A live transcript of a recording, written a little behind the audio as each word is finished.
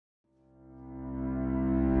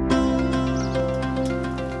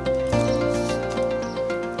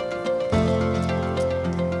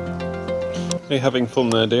Are you having fun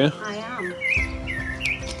there, dear? I am.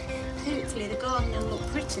 Hopefully the garden will look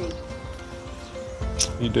pretty.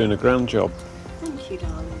 You're doing a grand job. Thank you,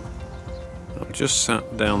 darling. I've just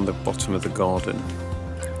sat down the bottom of the garden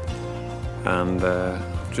and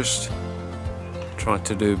just tried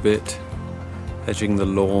to do a bit edging the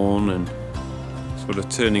lawn and sort of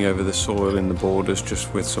turning over the soil in the borders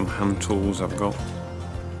just with some hand tools I've got.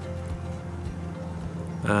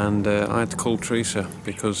 And I had to call Teresa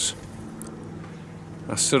because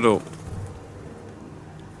I stood up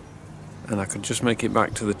and I could just make it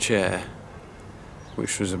back to the chair,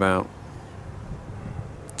 which was about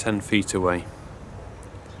 10 feet away.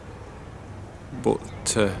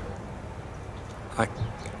 But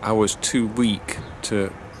I was too weak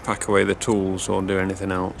to pack away the tools or do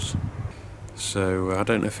anything else. So I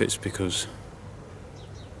don't know if it's because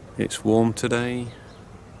it's warm today.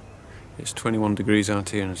 It's 21 degrees out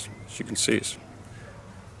here, and as you can see it's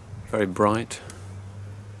very bright.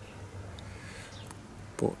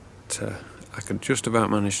 But I could just about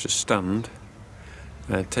manage to stand.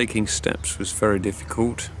 Taking steps was very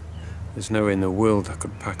difficult. There's no way in the world I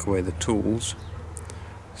could pack away the tools.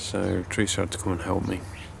 So Teresa had to come and help me.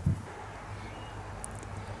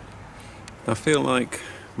 I feel like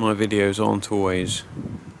my videos aren't always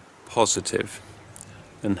positive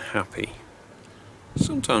and happy.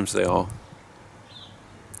 Sometimes they are.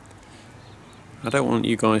 I don't want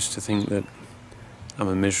you guys to think that I'm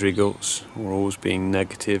a misery guts or always being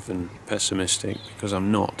negative and pessimistic, because I'm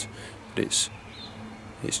not. But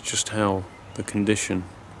it's just how the condition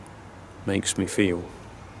makes me feel.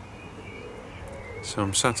 So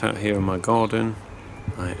I'm sat out here in my garden.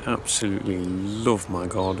 I absolutely love my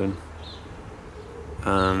garden,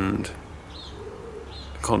 and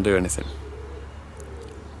I can't do anything.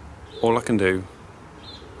 All I can do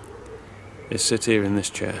is sit here in this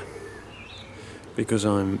chair because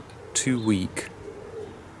I'm too weak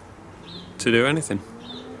to do anything.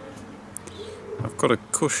 I've got a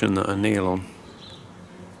cushion that I kneel on,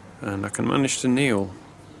 and I can manage to kneel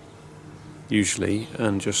usually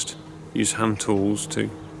and just use hand tools to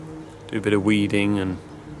do a bit of weeding and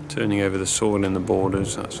turning over the soil in the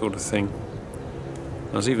borders, that sort of thing.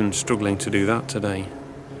 I was even struggling to do that today.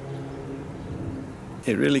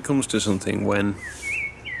 It really comes to something when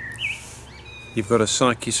you've got to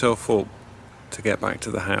psych yourself up to get back to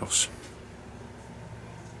the house.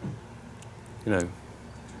 You know,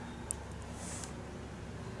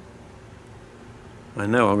 I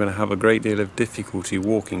know I'm going to have a great deal of difficulty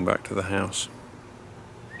walking back to the house.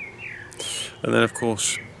 And then of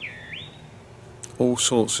course, all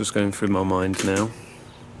sorts is going through my mind now.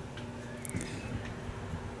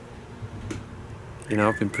 You know,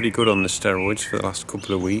 I've been pretty good on the steroids for the last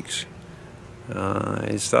couple of weeks.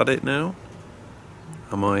 Is that it now?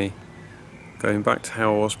 Am I going back to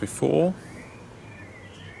how I was before?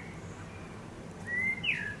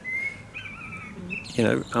 You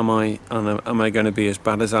know, am I going to be as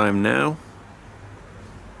bad as I am now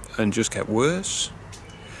and just get worse?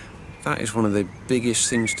 That is one of the biggest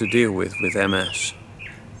things to deal with MS.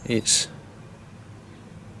 It's,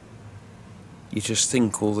 you just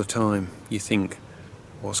think all the time. You think,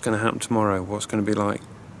 what's going to happen tomorrow? What's going to be like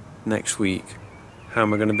next week? How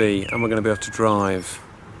am I going to be? Am I going to be able to drive?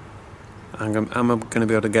 Am I going to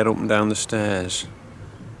be able to get up and down the stairs?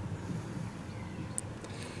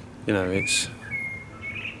 You know, it's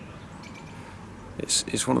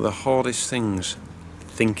one of the hardest things,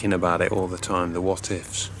 thinking about it all the time, the what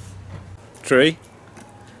ifs. Teresa?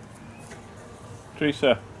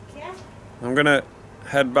 Yeah? I'm going to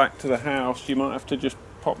head back to the house. You might have to just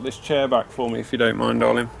pop this chair back for me if you don't mind,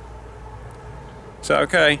 darling. Is that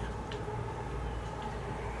okay?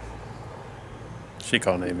 She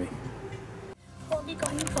can't hear me. What have you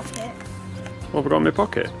got in your pocket? What have I got in my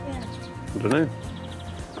pocket? Yeah. I don't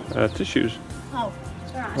know. Tissues. Oh,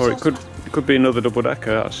 right. Or it could be another double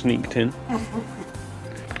decker that I sneaked in.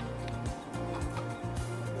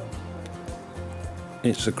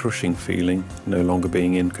 It's a crushing feeling, no longer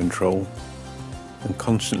being in control, and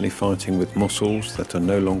constantly fighting with muscles that are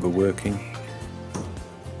no longer working.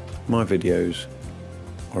 My videos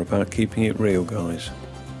are about keeping it real, guys.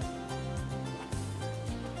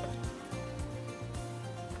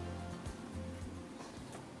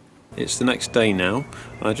 It's the next day now,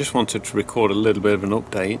 and I just wanted to record a little bit of an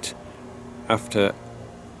update after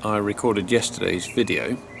I recorded yesterday's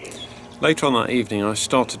video. Later on that evening I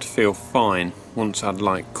started to feel fine once I'd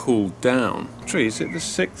like cooled down. Actually, is it the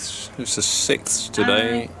 6th? It's the 6th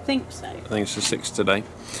today. I think so. I think it's the 6th today.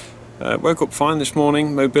 Woke up fine this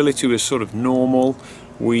morning. Mobility was sort of normal.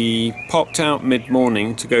 We popped out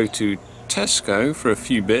mid-morning to go to Tesco for a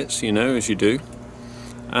few bits, you know, as you do.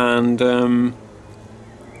 and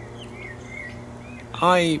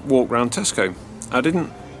I walked round Tesco.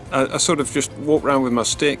 I sort of just walked around with my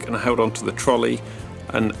stick and I held onto the trolley,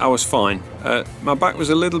 and I was fine. My back was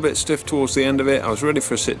a little bit stiff towards the end of it. I was ready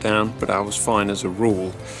for a sit down, but I was fine as a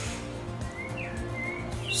rule.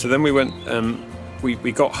 So then we went,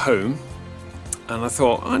 we got home, and I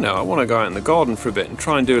thought, I want to go out in the garden for a bit and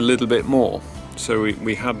try and do a little bit more. So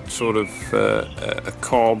we had sort of a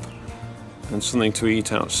cob and something to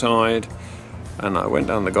eat outside, and I went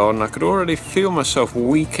down the garden. I could already feel myself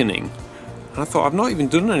weakening, and I thought, I've not even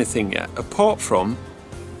done anything yet, apart from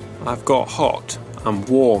I've got hot. I'm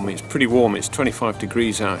warm, it's pretty warm, it's 25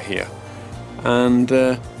 degrees out here, and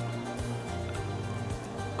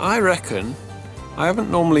I reckon I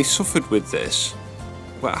haven't normally suffered with this,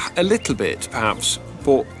 well, a little bit perhaps,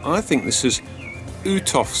 but I think this is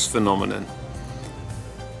Uhthoff's phenomenon,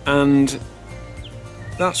 and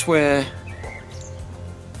that's where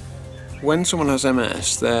when someone has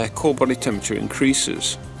MS, their core body temperature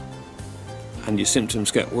increases and your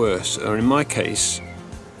symptoms get worse, or in my case,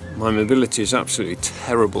 my mobility is absolutely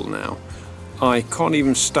terrible now. I can't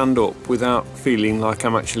even stand up without feeling like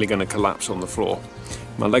I'm actually going to collapse on the floor.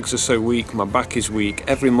 My legs are so weak, my back is weak,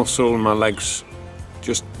 every muscle in my legs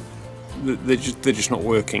they're just not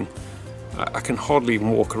working. I can hardly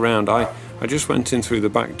even walk around. I just went in through the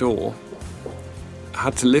back door. I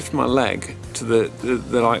had to lift my leg to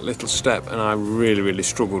the like little step, and I really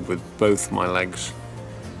struggled with both my legs.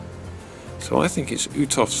 So I think it's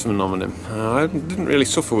Uhthoff's phenomenon. I didn't really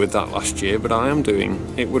suffer with that last year, but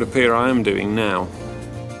it would appear I am doing now.